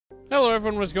Hello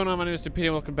everyone, what's going on? My name is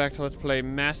Timpedia, welcome back to Let's Play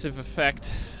Massive Effect.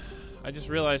 I just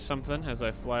realized something as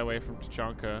I fly away from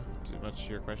Tachanka. Too much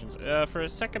to your questions. For a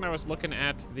second I was looking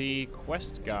at the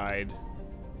quest guide.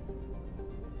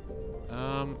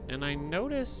 And I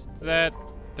noticed that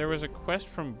there was a quest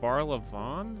from Bar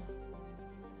Levon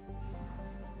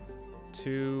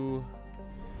to...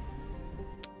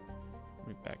 Let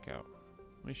me back out.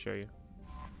 Let me show you.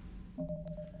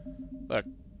 Look,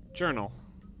 journal.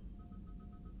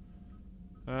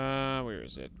 Where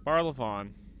is it? Bar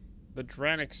Levon. The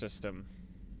Dranic system.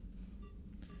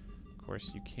 Of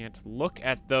course, you can't look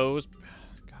at those.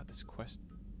 God, this quest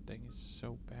thing is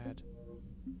so bad.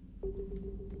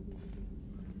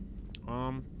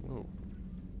 Ooh.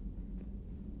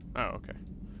 Oh, okay.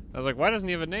 I was like, why doesn't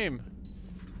he have a name?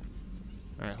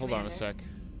 Alright, hold on a sec.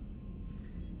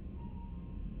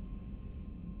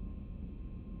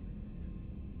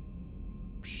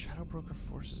 Shadow Broker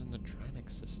forces in the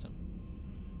Dranic system.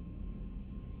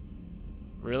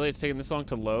 Really? It's taking this long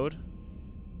to load?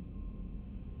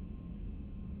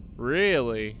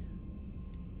 Really?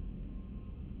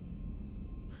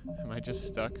 Am I just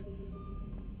stuck?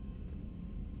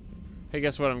 Hey,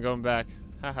 guess what? I'm going back.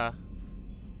 Haha.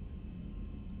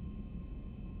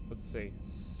 Let's see.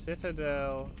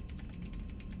 Citadel.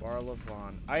 Bar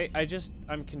Levon.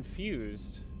 I'm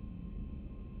confused.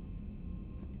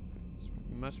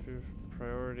 This must be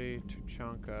priority to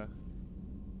Tachanka.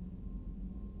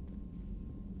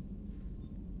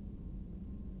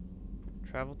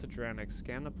 Travel to Dranic.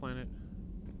 Scan the planet.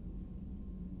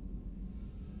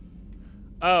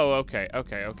 Oh, okay.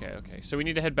 So we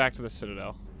need to head back to the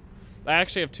Citadel. I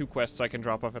actually have 2 quests I can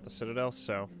drop off at the Citadel,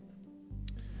 so...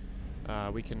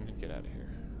 we can get out of here.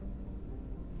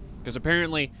 Because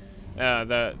apparently,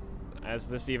 as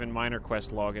this even minor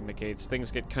quest log indicates,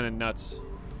 things get kind of nuts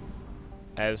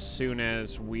as soon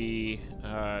as we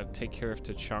take care of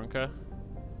Tachanka.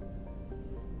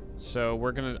 So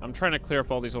I'm trying to clear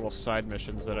up all these little side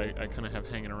missions that I kind of have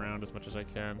hanging around as much as I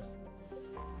can.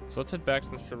 So let's head back to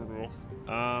the Citadel.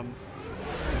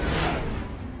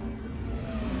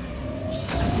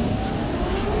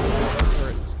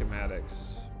 Current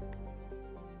schematics.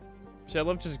 See, I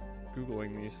love just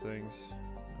Googling these things.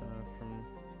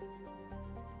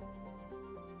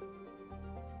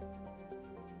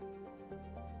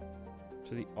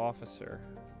 To the officer.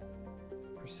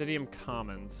 Presidium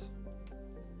Commons.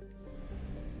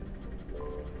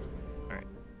 Alright.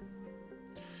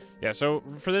 Yeah, so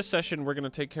for this session, we're going to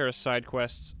take care of side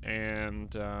quests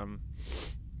and,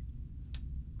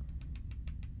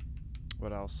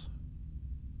 what else?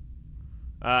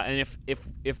 And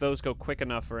if those go quick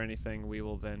enough or anything, we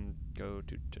will then go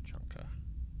to Tachanka.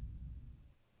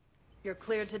 You're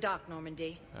cleared to dock,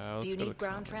 Normandy. Do you need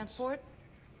ground transport?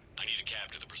 I need a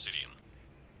cab to the Presidium.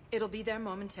 It'll be there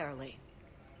momentarily.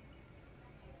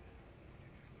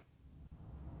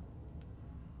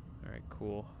 Alright,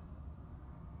 cool.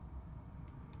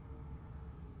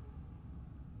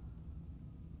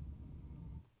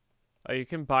 Oh, you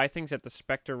can buy things at the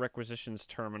Spectre Requisitions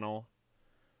Terminal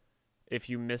if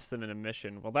you miss them in a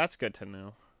mission. Well, that's good to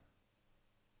know.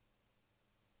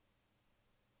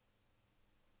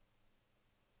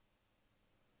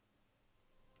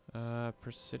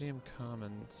 Presidium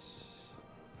Commons.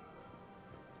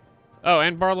 Oh,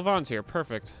 and Bar Levon's here.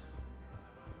 Perfect.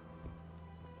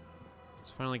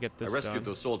 Let's finally get this done. I rescued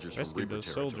those soldiers from Reaper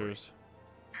territory.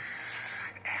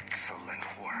 Excellent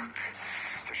work.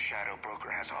 The Shadow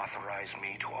Broker has authorized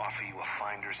me to offer you a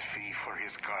finder's fee for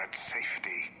his guard's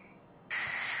safety.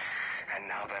 And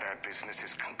now that our business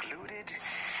is concluded,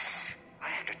 I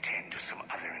have to tend to some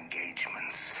other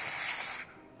engagements.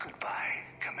 Goodbye,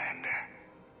 Commander.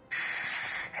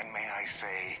 And may I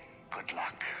say, good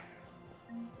luck.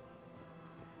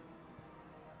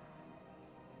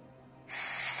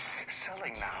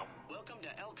 Selling now. Welcome to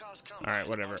Elcos Company. Alright,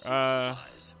 whatever. I'm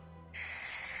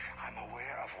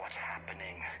aware of what's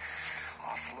happening.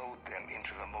 Offload them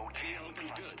into the motel.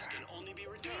 Goods can only be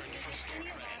returned for store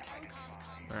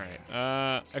credit.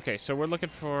 Alright, okay, so we're looking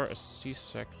for a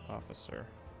CSEC officer.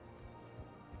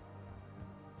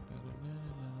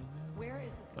 Where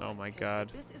is this? Oh my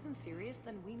god. If this isn't serious,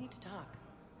 then we need to talk.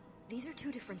 These are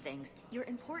 2 different things. You're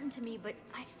important to me, but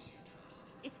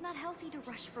it's not healthy to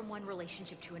rush from one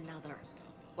relationship to another.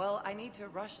 Well, I need to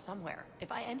rush somewhere.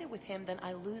 If I end it with him, then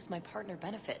I lose my partner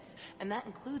benefits, and that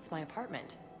includes my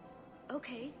apartment.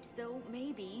 Okay, so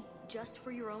maybe, just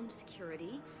for your own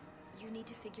security, you need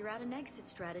to figure out an exit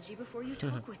strategy before you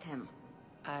talk with him.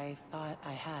 I thought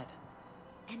I had.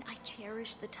 And I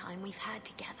cherish the time we've had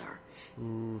together.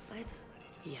 Oof. But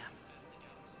yeah.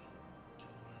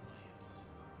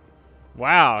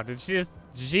 Wow, did she just...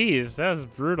 Jeez, that was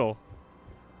brutal.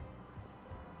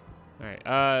 Alright,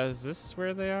 is this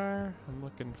where they are? I'm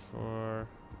looking for...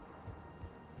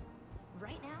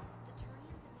 Right now, the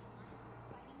Turians and the Alliance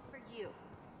are fighting for you.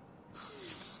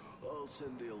 I'll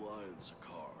send the Alliance a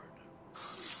card.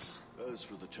 As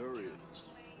for the Turians,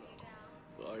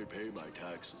 I pay my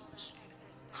taxes.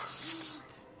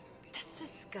 That's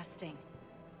disgusting.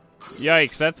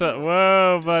 Yikes, that's a...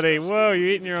 Whoa, buddy. Whoa, you're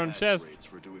eating your own Tax chest. rates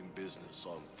for doing business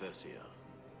on Thessia.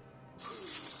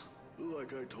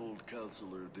 Like I told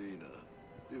Counselor Dina,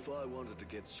 if I wanted to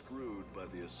get screwed by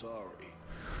the Asari,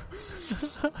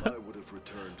 I would have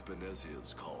returned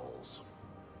Benezia's calls.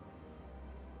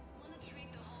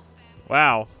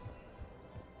 Wow.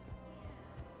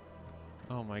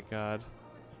 Oh my god.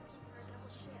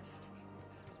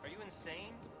 Are you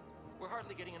insane? We're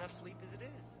hardly getting enough sleep as it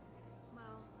is.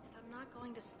 Well, if I'm not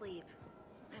going to sleep,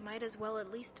 I might as well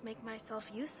at least make myself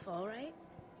useful, right?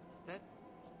 That...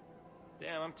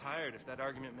 Damn, I'm tired if that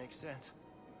argument makes sense.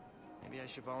 Maybe I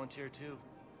should volunteer too.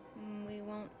 We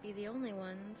won't be the only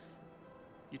ones.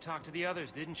 You talked to the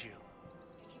others, didn't you?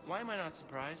 Why am I not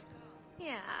surprised?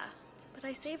 Yeah, but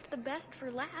I saved the best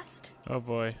for last. Oh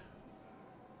boy.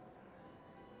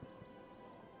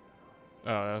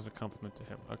 Oh, that was a compliment to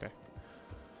him. Okay.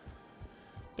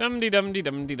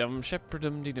 Dum-de-dum-de-dum-de-dum,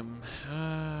 shepherd-dum-de-dum.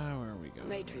 Where are we going?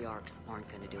 Matriarchs aren't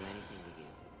gonna do anything to you.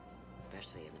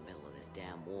 Especially in the middle of this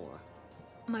damn war.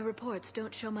 My reports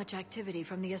don't show much activity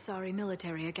from the Asari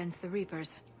military against the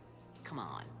Reapers. Come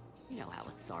on. You know how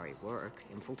Asari work.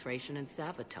 Infiltration and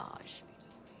sabotage.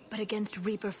 But against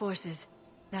Reaper forces,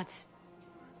 that's...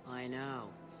 I know.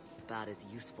 About as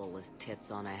useful as tits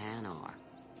on a Hanar.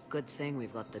 Good thing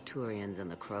we've got the Turians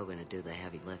and the Krogan to do the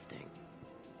heavy lifting.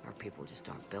 Our people just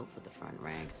aren't built for the front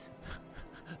ranks.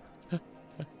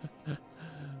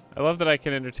 I love that I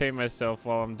can entertain myself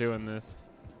while I'm doing this.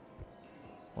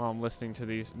 While I'm listening to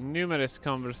these numerous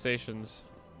conversations.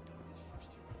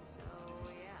 So,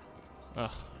 yeah.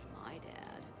 Ugh. My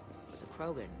dad was a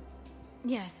Krogan.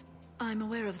 Yes, I'm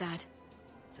aware of that.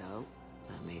 So,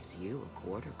 that makes you a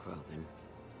quarter Krogan.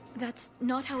 That's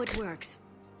not how it works.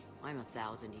 I'm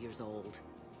 1,000 years old.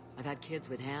 I've had kids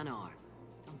with Hanar.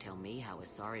 Don't tell me how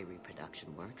Asari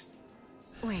reproduction works.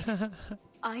 Wait,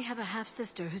 I have a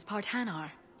half-sister who's part Hanar.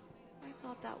 I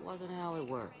thought that wasn't how it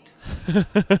worked.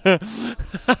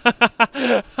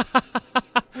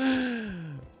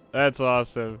 That's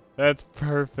awesome. That's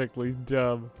perfectly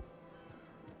dumb.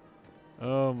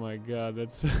 Oh my god,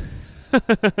 that's...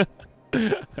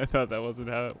 I thought that wasn't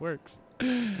how it works.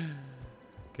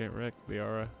 Can't wreck the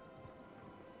aura.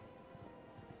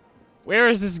 Where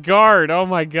is this guard? Oh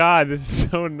my god, this is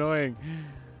so annoying.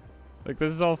 Like,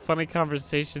 this is all funny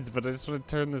conversations, but I just want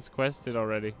to turn this quest in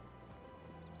already.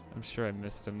 I'm sure I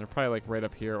missed them. They're probably like right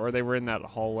up here, or they were in that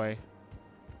hallway.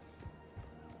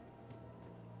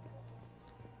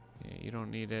 Yeah, you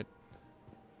don't need it.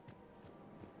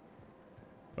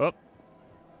 Oh.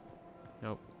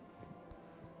 Nope.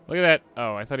 Look at that.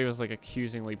 Oh, I thought he was like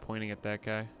accusingly pointing at that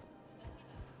guy.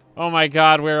 Oh my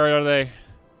god, where are they?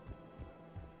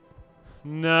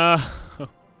 No.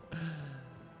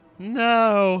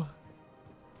 No.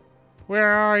 Where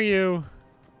are you?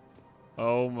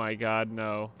 Oh my god,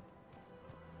 no.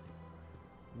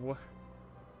 What?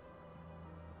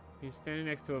 He's standing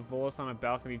next to a Volus on a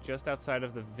balcony just outside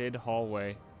of the vid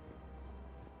hallway.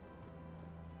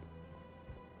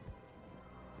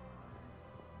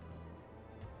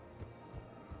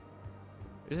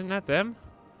 Isn't that them?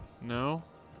 No.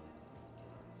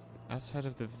 Outside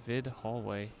of the vid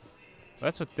hallway.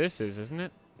 That's what this is, isn't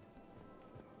it?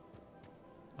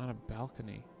 On a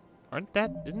balcony.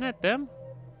 Isn't that them?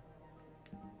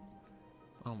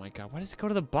 Oh my god, why does it go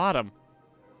to the bottom?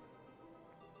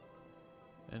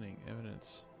 Ending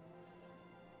evidence.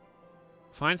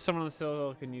 Find someone on the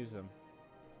citadel who can use them.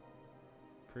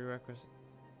 Prerequisite.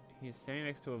 He is standing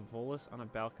next to a Volus on a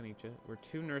balcony where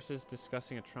two nurses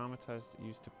discussing a traumatized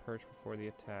used to perch before the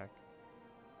attack.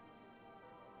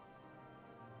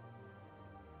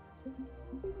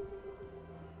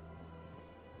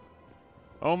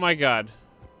 Oh my god.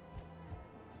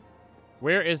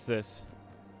 Where is this?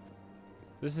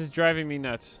 This is driving me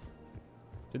nuts.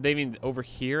 Did they mean over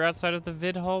here outside of the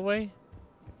vid hallway?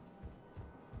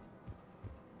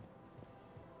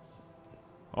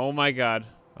 Oh my god.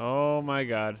 Oh my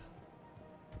god.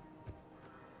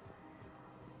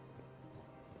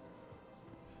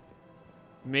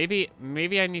 Maybe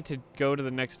I need to go to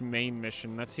the next main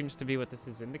mission. That seems to be what this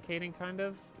is indicating, kind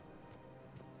of.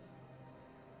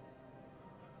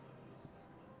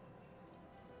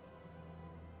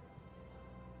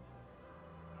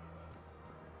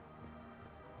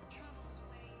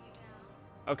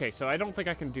 Okay, so I don't think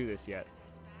I can do this yet.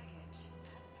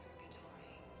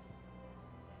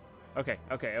 Okay.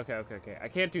 I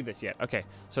can't do this yet. Okay,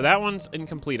 so that one's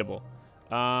incompletable.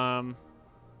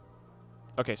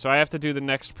 Okay, so I have to do the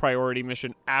next priority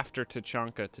mission after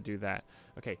Tachanka to do that.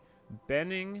 Okay,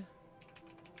 Benning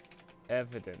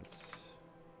evidence.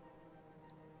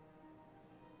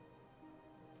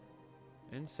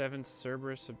 N7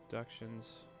 Cerberus abductions.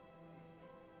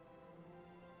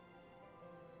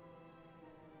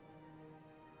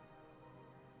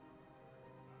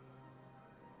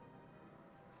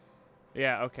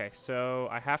 Yeah, okay, so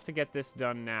I have to get this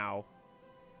done now.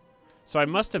 So I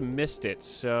must have missed it,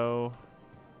 so...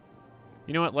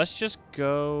 You know what, let's just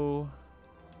go...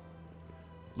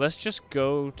 Let's just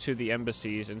go to the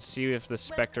embassies and see if the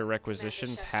Spectre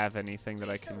requisitions have anything that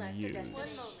I can use.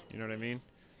 You know what I mean?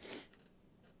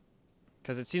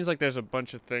 Because it seems like there's a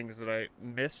bunch of things that I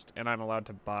missed and I'm allowed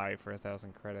to buy for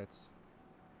 1,000 credits.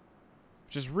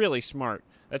 Which is really smart.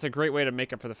 That's a great way to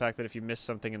make up for the fact that if you miss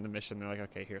something in the mission, they're like,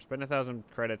 okay, here, spend 1,000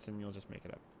 credits and you'll just make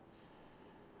it up.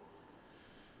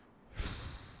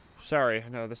 Sorry, I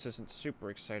know this isn't super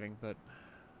exciting, but...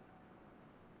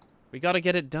 We gotta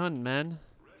get it done, man.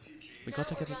 We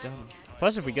gotta get it done.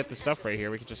 Plus, if we get the stuff right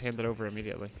here, we can just hand it over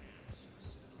immediately.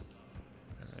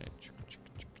 Alright.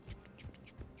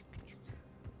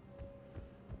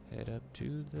 Head up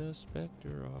to the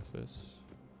Spectre office.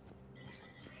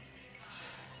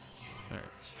 Alright.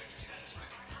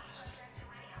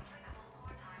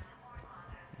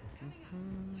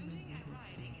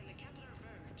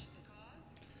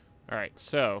 Alright,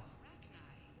 so.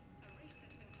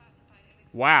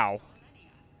 Wow.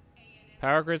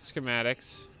 Power grid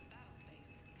schematics.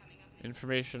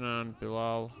 Information on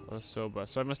Bilal Osoba.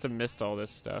 So I must have missed all this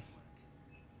stuff.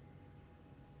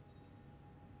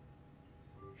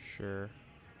 Sure.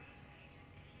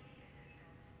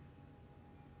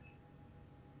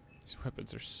 These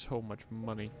weapons are so much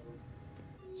money.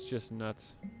 It's just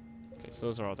nuts. Okay, so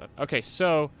those are all done. Okay,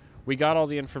 so we got all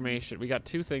the information. We got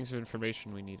 2 things of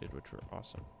information we needed, which were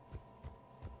awesome.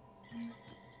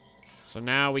 So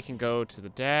now we can go to the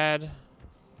dad.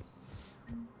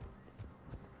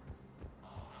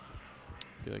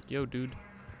 Be like, yo, dude.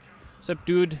 What's up,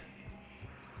 dude?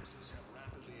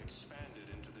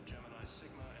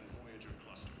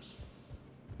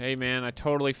 Hey, man, I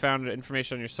totally found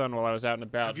information on your son while I was out and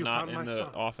about, not in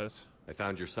the office. I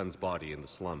found your son's body in the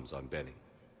slums on Benning.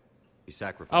 He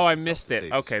sacrificed Oh, I himself missed to it.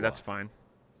 save Okay, his that's squad. fine.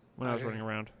 When I was running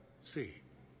around. See,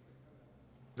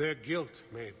 their guilt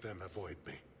made them avoid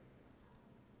me.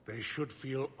 They should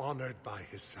feel honored by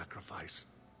his sacrifice.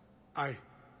 I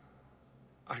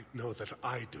know that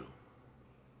I do.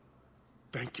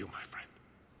 Thank you, my friend.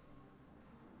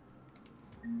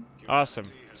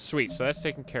 Awesome. Sweet, so that's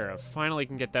taken care of. Finally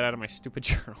can get that out of my stupid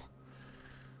journal.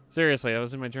 Seriously, that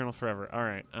was in my journal forever.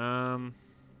 Alright,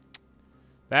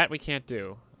 that we can't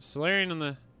do. Solarian and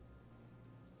the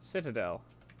Citadel.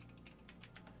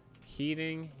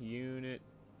 Heating unit.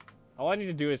 All I need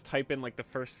to do is type in like the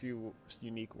first few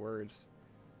unique words.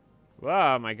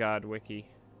 Oh my god, wiki.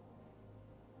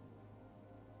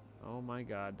 Oh my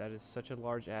god, that is such a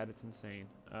large ad, it's insane.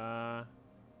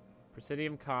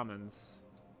 Presidium Commons.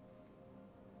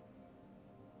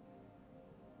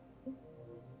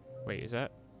 Wait, is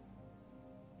that?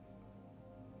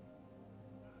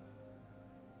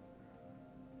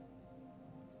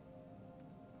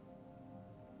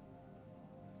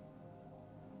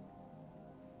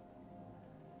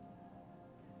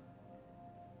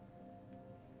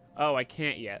 Oh, I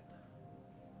can't yet.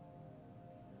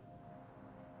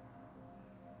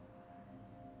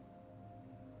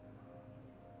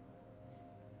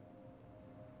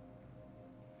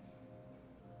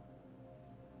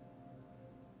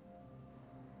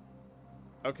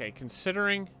 Okay,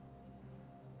 considering...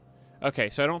 Okay,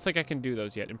 so I don't think I can do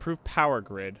those yet. Improve power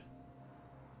grid.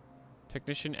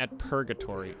 Technician at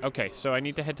Purgatory. Okay, so I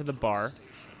need to head to the bar.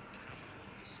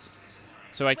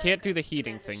 So I can't do the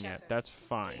heating thing yet. That's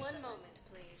fine. One moment,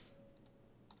 please.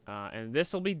 And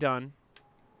this will be done.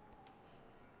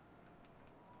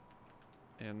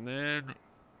 And then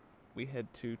we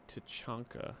head to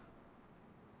Tachanka.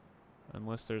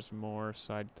 Unless there's more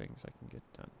side things I can get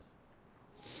done.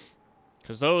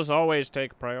 Because those always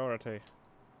take priority.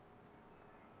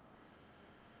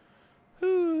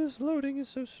 Ooh, this loading is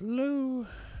so slow.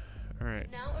 Alright.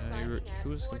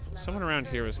 Someone around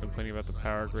here was complaining about the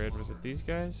power grid. Was it these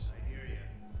guys?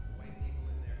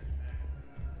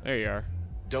 There you are.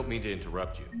 Don't mean to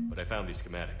interrupt you, but I found these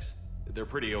schematics. They're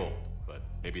pretty old, but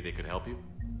maybe they could help you?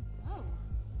 Whoa.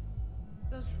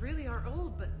 Those really are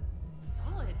old, but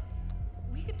solid.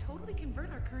 We could totally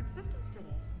convert our current systems to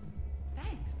this.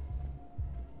 Thanks.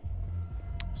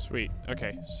 Sweet.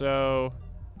 Okay, so...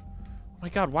 Oh my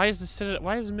god, why is this...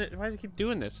 Why does it keep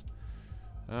doing this?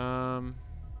 So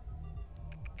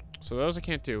those I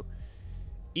can't do.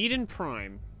 Eden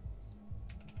Prime.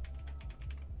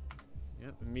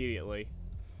 Yep, immediately.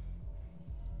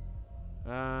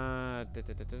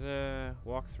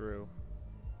 Walk through.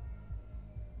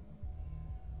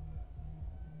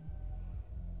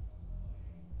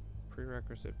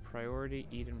 Prerequisite. Priority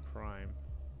Eden Prime.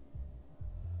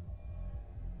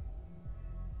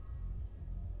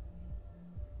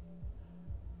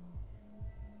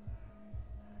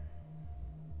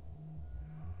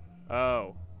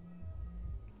 Oh.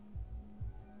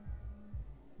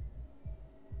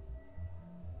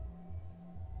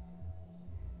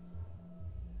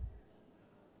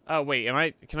 Oh, wait,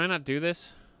 can I not do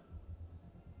this?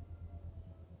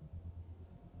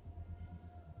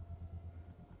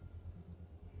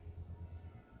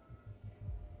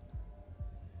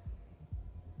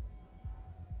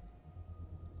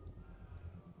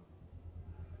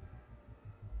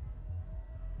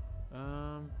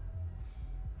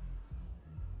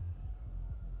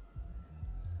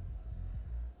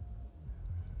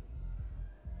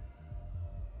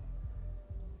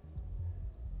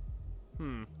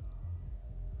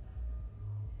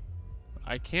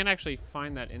 I can't actually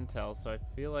find that intel, so I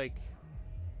feel like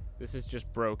this is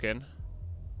just broken.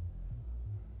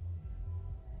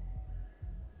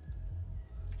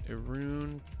 A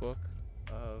rune book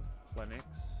of Plenix.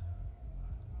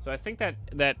 So I think that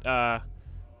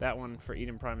one for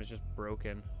Eden Prime is just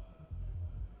broken.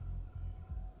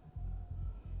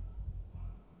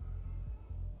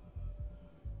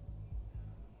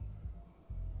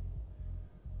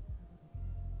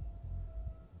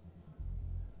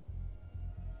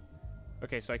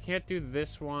 Okay, so I can't do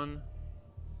this one.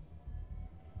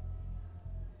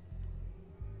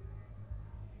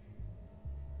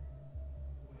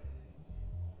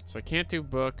 So I can't do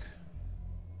book.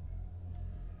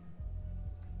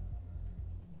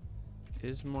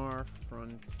 Ismar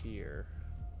Frontier.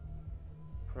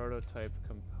 Prototype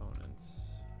components.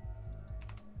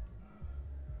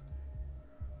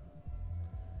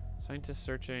 Scientist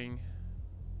searching.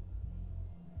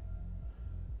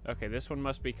 Okay, this one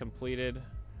must be completed.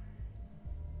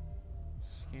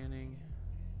 Scanning.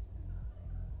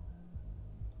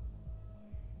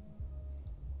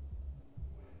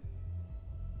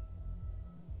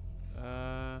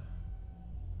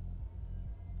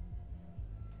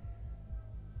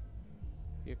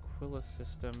 The Aquila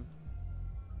system.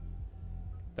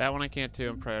 That one I can't do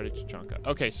in Priority Chachunka.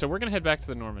 Okay, so we're gonna head back to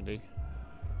the Normandy.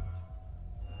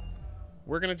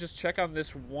 We're gonna just check on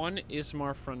this one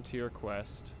Ismar Frontier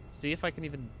quest. See if I can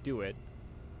even do it.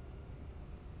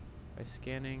 By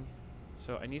scanning.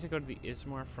 So I need to go to the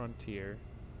Ismar Frontier.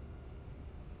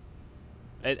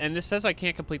 And this says I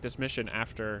can't complete this mission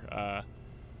after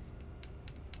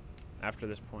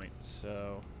this point,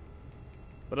 so...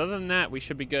 But other than that, we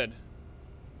should be good.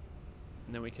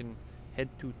 And then we can head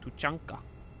to Tuchanka.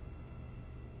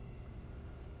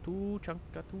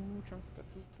 Tuchanka.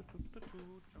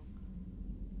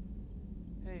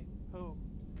 Hey, ho.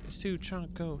 It's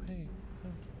Tuchanka, hey, ho.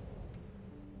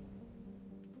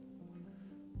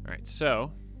 Alright,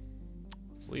 so...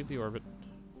 Let's leave the orbit.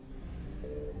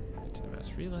 Get to the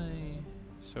mass relay.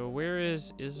 So where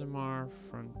is Ismar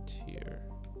Frontier?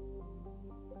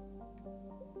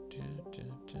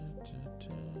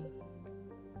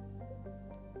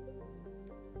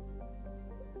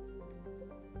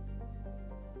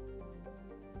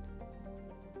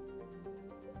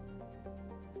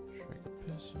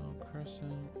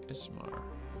 Crescent, Ismar.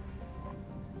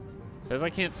 Says I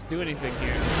can't do anything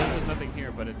here. It says there's nothing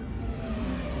here, but it...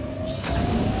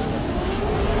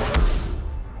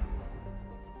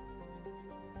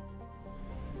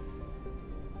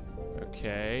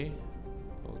 Okay.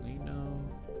 Polino.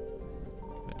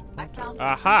 I found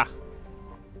Aha!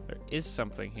 There is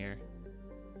something here.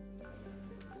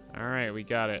 Alright, we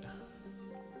got it.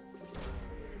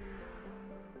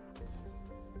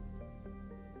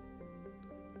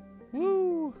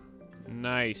 Woo!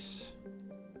 Nice.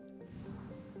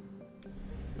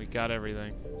 We got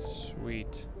everything.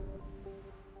 Sweet.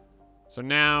 So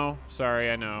now, sorry,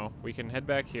 I know, we can head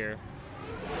back here.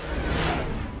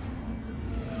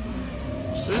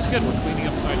 This is good, we're cleaning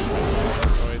up side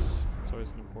quests. It's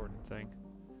always an important thing.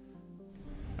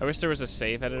 I wish there was a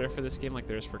save editor for this game like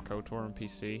there is for KOTOR on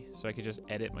PC, so I could just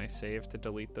edit my save to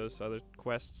delete those other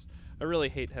quests. I really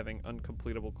hate having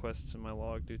uncompletable quests in my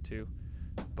log due to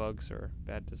bugs or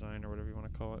bad design or whatever you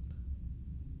want to call it.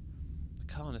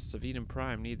 The colonists of Eden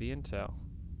Prime need the intel.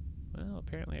 Well,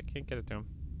 apparently I can't get it to them.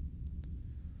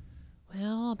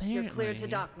 Well, apparently... You're clear to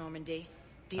dock, Normandy.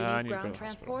 Do you I need need to go ground to the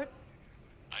hospital. transport?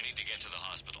 I need to get to the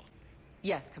hospital.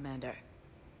 Yes, Commander.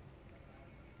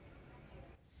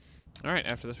 Alright,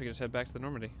 after this we can just head back to the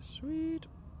Normandy. Sweet.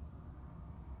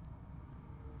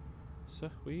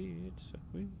 Sweet,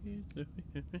 sweet,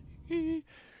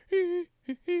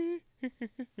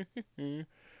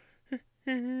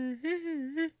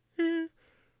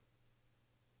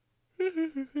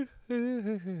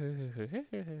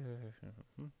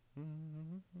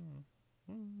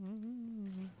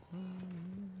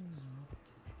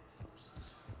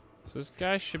 So this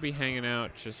guy should be hanging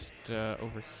out just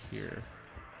over here.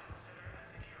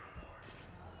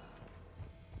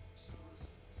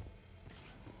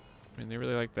 I mean, they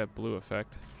really like that blue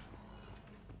effect.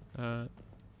 I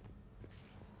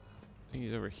think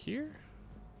he's over here.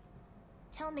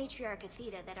 Tell Matriarch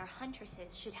Athena that our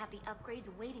huntresses should have the upgrades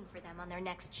waiting for them on their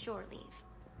next shore leave.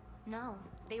 No,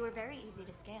 they were very easy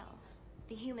to scale.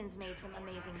 The humans made some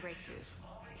amazing breakthroughs.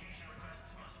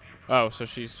 Oh, so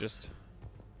she's just...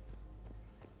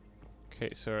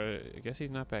 Okay, so I guess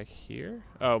he's not back here?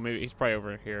 Oh, maybe he's probably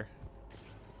over here.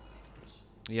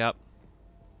 Yep.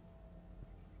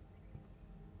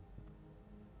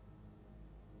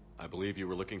 I believe you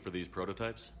were looking for these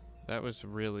prototypes? That was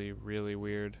really, really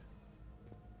weird.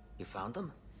 You found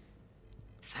them?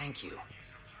 Thank you.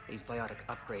 These biotic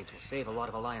upgrades will save a lot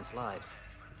of Alliance lives.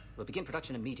 We'll begin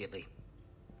production immediately.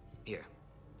 Here,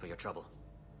 for your trouble.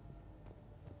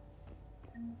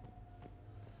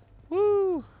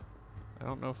 Woo! I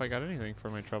don't know if I got anything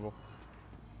for my trouble.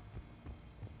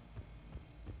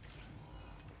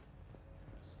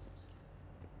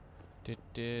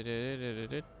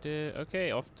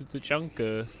 Okay, off to the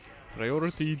junker.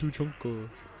 Priority to junker.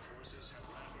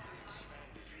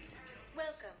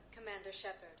 Welcome, Commander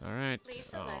Shepard. Alright. Please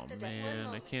Oh select the decimal man, I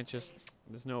moment can't just...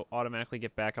 There's no automatically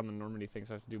get back on the Normandy thing,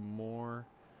 so I have to do more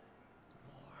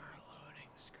loading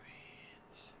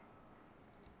screens.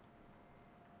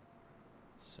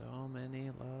 So many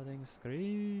loading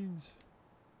screens.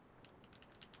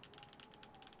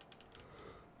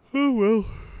 Oh well.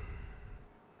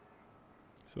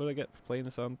 So what I get for playing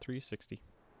this on 360.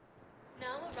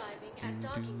 Now arriving at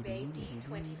docking bay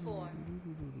D-24.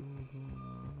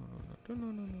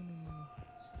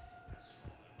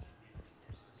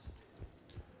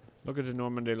 Look at the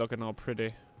Normandy looking all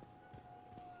pretty.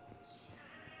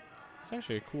 It's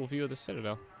actually a cool view of the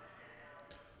Citadel.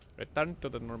 Return to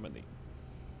the Normandy.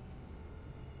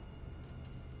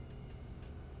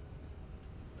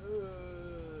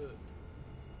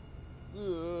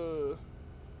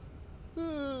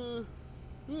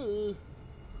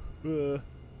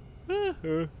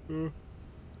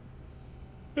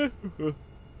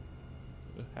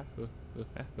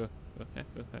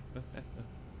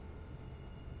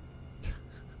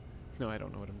 No, I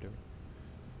don't know what I'm doing.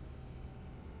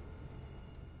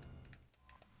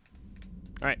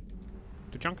 Alright.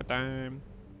 To chunka time.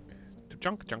 To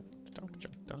chunk chunk chunk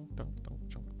chunk chunk chunk chunk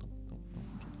chunk chunk.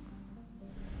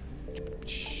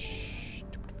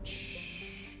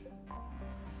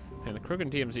 And the Krogan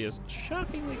TMZ is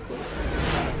shockingly close to this.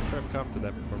 I'm sure I've commented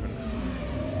that before, but it's...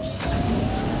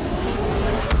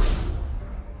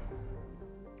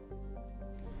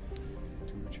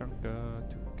 To chunka,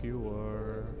 to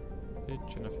pure,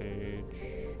 itch and a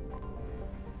phage.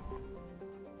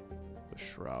 The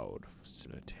Shroud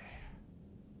Facility.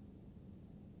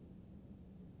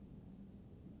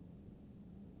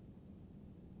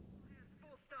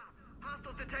 Full stop.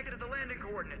 Hostiles detected at the landing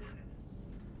coordinates.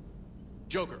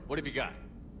 Joker, what have you got?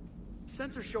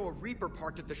 Sensors show a Reaper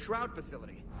parked at the Shroud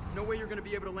facility. No way you're gonna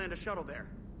be able to land a shuttle there.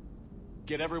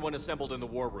 Get everyone assembled in the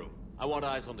war room. I want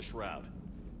eyes on the Shroud.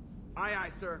 Aye, aye,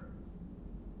 sir.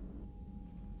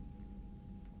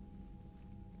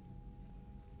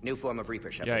 New form of Reaper,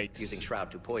 Shepard. Yikes. Using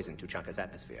Shroud to poison Tuchanka's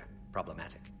atmosphere.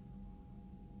 Problematic.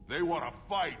 They want to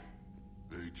fight.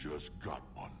 They just got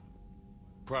one.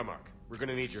 Primarch, we're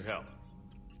gonna need your help.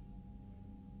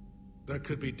 That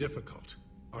could be difficult.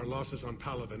 Our losses on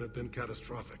Palaven have been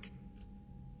catastrophic.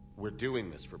 We're doing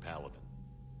this for Palaven.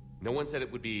 No one said it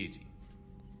would be easy.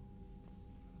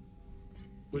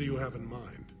 What do you have in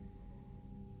mind?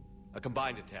 A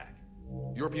combined attack.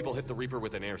 Your people hit the Reaper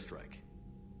with an airstrike.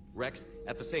 Rex,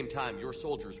 at the same time, your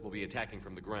soldiers will be attacking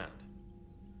from the ground.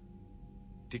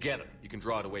 Together, you can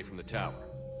draw it away from the tower.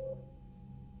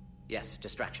 Yes,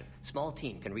 distraction. Small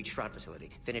team can reach Shroud facility.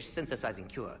 Finish synthesizing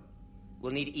cure.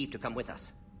 We'll need Eve to come with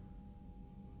us.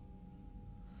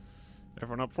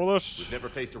 Everyone up for this? We've never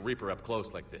faced a Reaper up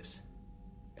close like this.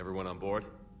 Everyone on board?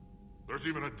 There's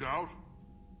even a doubt?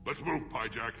 Let's move,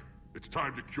 Pyjack. It's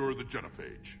time to cure the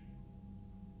genophage.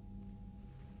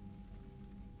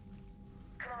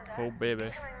 Oh, baby.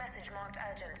 Incoming message marked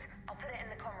marked urgent. I'll put it in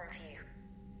the comm room for you.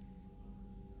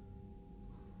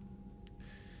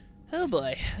 Oh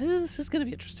boy, this is gonna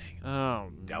be interesting. Oh,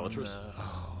 Dalatrus? no.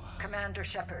 Commander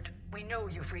Shepard, we know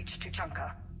you've reached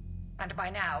Tuchanka. And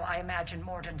by now, I imagine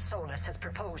Morden Solus has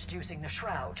proposed using the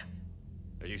Shroud.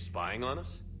 Are you spying on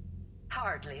us?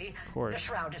 Hardly. Of course. The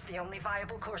Shroud is the only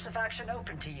viable course of action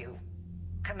open to you.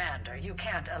 Commander, you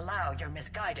can't allow your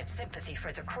misguided sympathy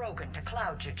for the Krogan to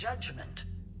cloud your judgment.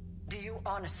 Do you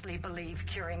honestly believe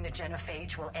curing the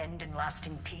genophage will end in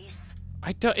lasting peace?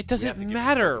 It doesn't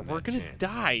matter. We're gonna chance.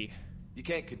 die. You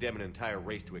can't condemn an entire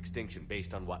race to extinction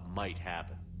based on what might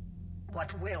happen.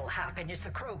 What will happen is the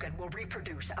Krogan will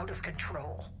reproduce out of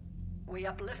control. We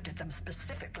uplifted them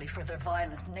specifically for their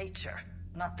violent nature,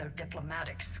 not their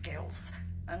diplomatic skills.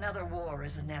 Another war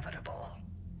is inevitable.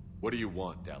 What do you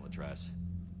want, Dalatrus?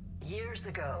 Years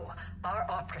ago, our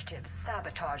operatives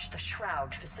sabotaged the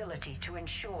Shroud facility to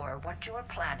ensure what you're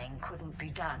planning couldn't be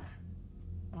done.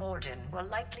 Morden will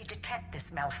likely detect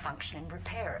this malfunction and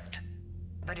repair it.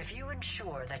 But if you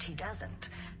ensure that he doesn't,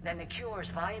 then the cure's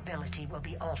viability will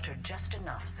be altered just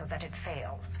enough so that it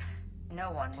fails. No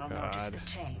one will notice the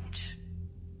change.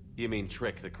 You mean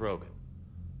trick the Krogan?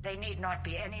 They need not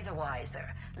be any the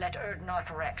wiser. Let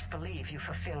Urdnot Rex believe you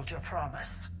fulfilled your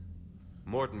promise.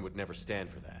 Morden would never stand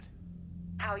for that.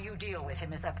 How you deal with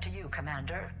him is up to you,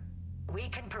 Commander. We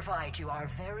can provide you our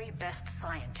very best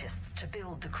scientists to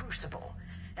build the Crucible,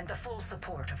 and the full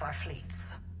support of our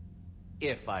fleets.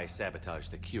 If I sabotage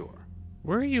the cure.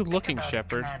 Where are you Think looking, about it,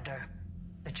 Shepard? Commander.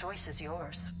 The choice is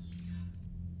yours.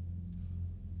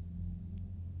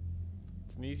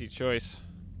 It's an easy choice.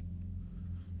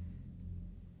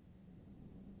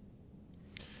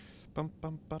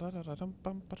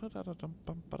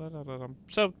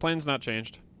 So, plan's not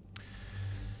changed.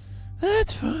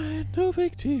 That's fine, no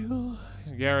big deal.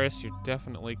 Garrus, you're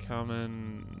definitely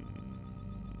coming.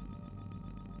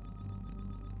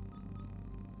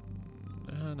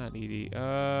 Not Edie.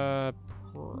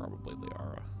 Probably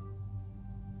Liara.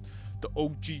 The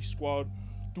OG squad.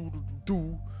 Do.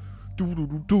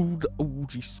 The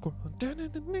OG squad.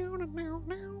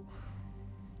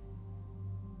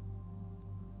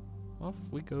 Off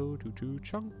we go to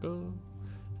Tuchanka.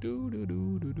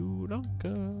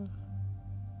 Donka.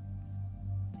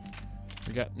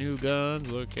 We got new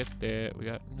guns. Look at that. We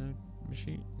got new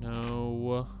machine.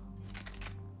 No.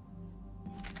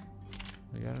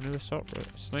 We got a new assault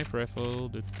sniper rifle.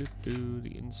 The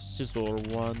Incisor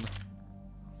one.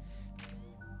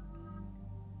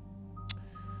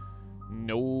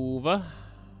 Nova.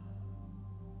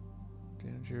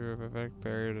 Danger of effect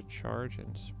barrier to charge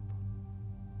and.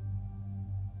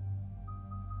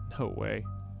 No way.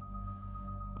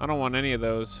 I don't want any of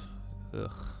those.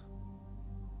 Ugh.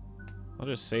 I'll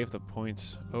just save the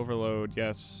points. Overload,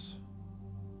 yes.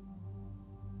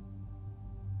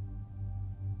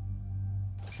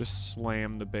 Just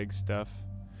slam the big stuff.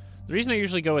 The reason I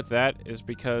usually go with that is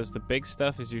because the big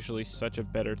stuff is usually such a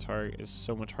better target. It's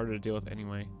so much harder to deal with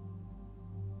anyway.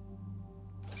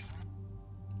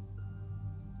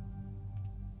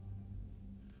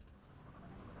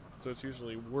 So it's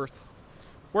usually worth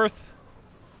to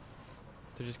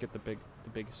just get the big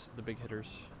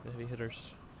hitters, the heavy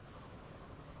hitters.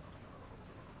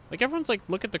 Like, everyone's like,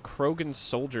 look at the Krogan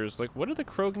soldiers. Like, what are the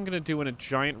Krogan gonna do when a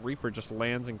giant Reaper just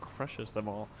lands and crushes them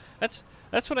all? That's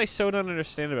what I so don't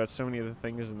understand about so many of the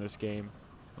things in this game.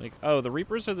 Like, oh, the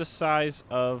Reapers are the size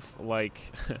of, like,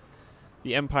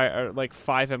 the Empire, or, like,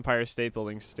 5 Empire State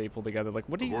Buildings stapled together. Like,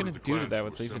 what are you gonna do to that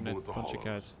with even a bunch of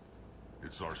guys?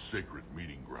 It's our sacred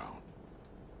meeting ground.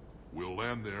 We'll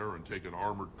land there and take an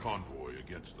armored convoy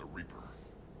against the Reaper.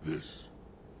 This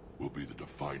will be the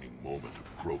defining moment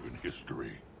of Krogan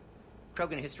history.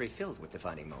 Krogan history filled with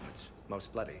defining moments.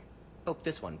 Most bloody. Hope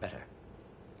this one better.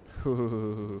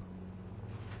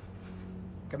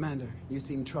 Commander, you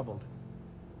seem troubled.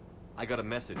 I got a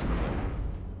message from them.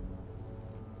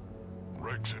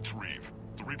 Rex, it's Reeve.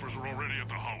 The Reapers are already at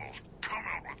the Hollows. Come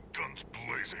out with guns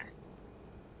blazing.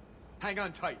 Hang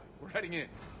on tight. We're heading in.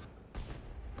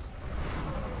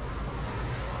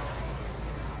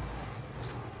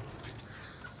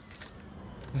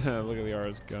 Look at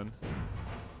Liara's gun.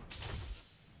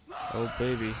 Oh,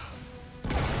 baby.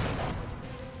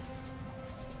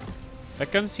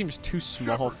 That gun seems too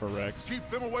small for Rex. Keep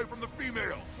them away from the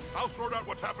female. I'll sort out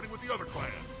what's happening with the other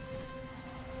clans.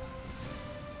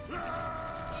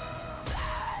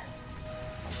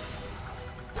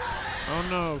 Oh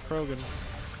no, Krogan.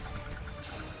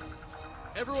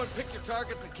 Everyone pick your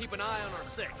targets and keep an eye on our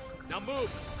 6. Now move!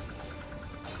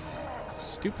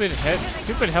 Stupid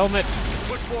helmet.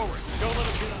 Push forward. Don't let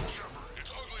them get out. Shepard,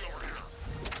 it's ugly over here.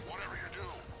 Whatever you do,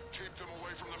 keep them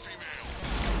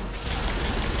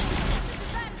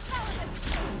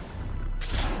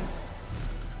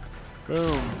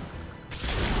Boom.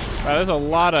 Wow, there's a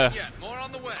lot of... Yeah, more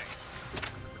on the way.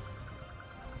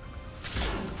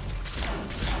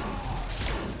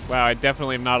 Wow, I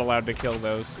definitely am not allowed to kill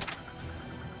those.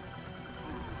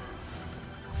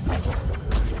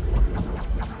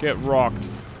 Get rocked.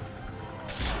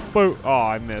 Boo! Oh,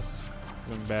 I missed.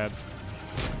 I'm bad.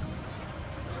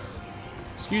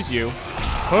 Excuse you.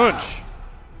 Punch!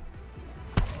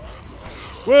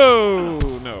 Whoa!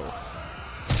 No.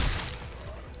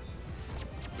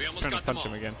 Trying to punch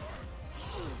him again.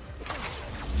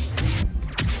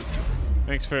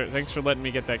 Thanks for letting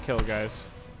me get that kill, guys.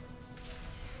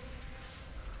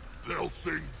 They'll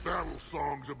sing battle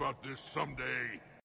songs about this someday.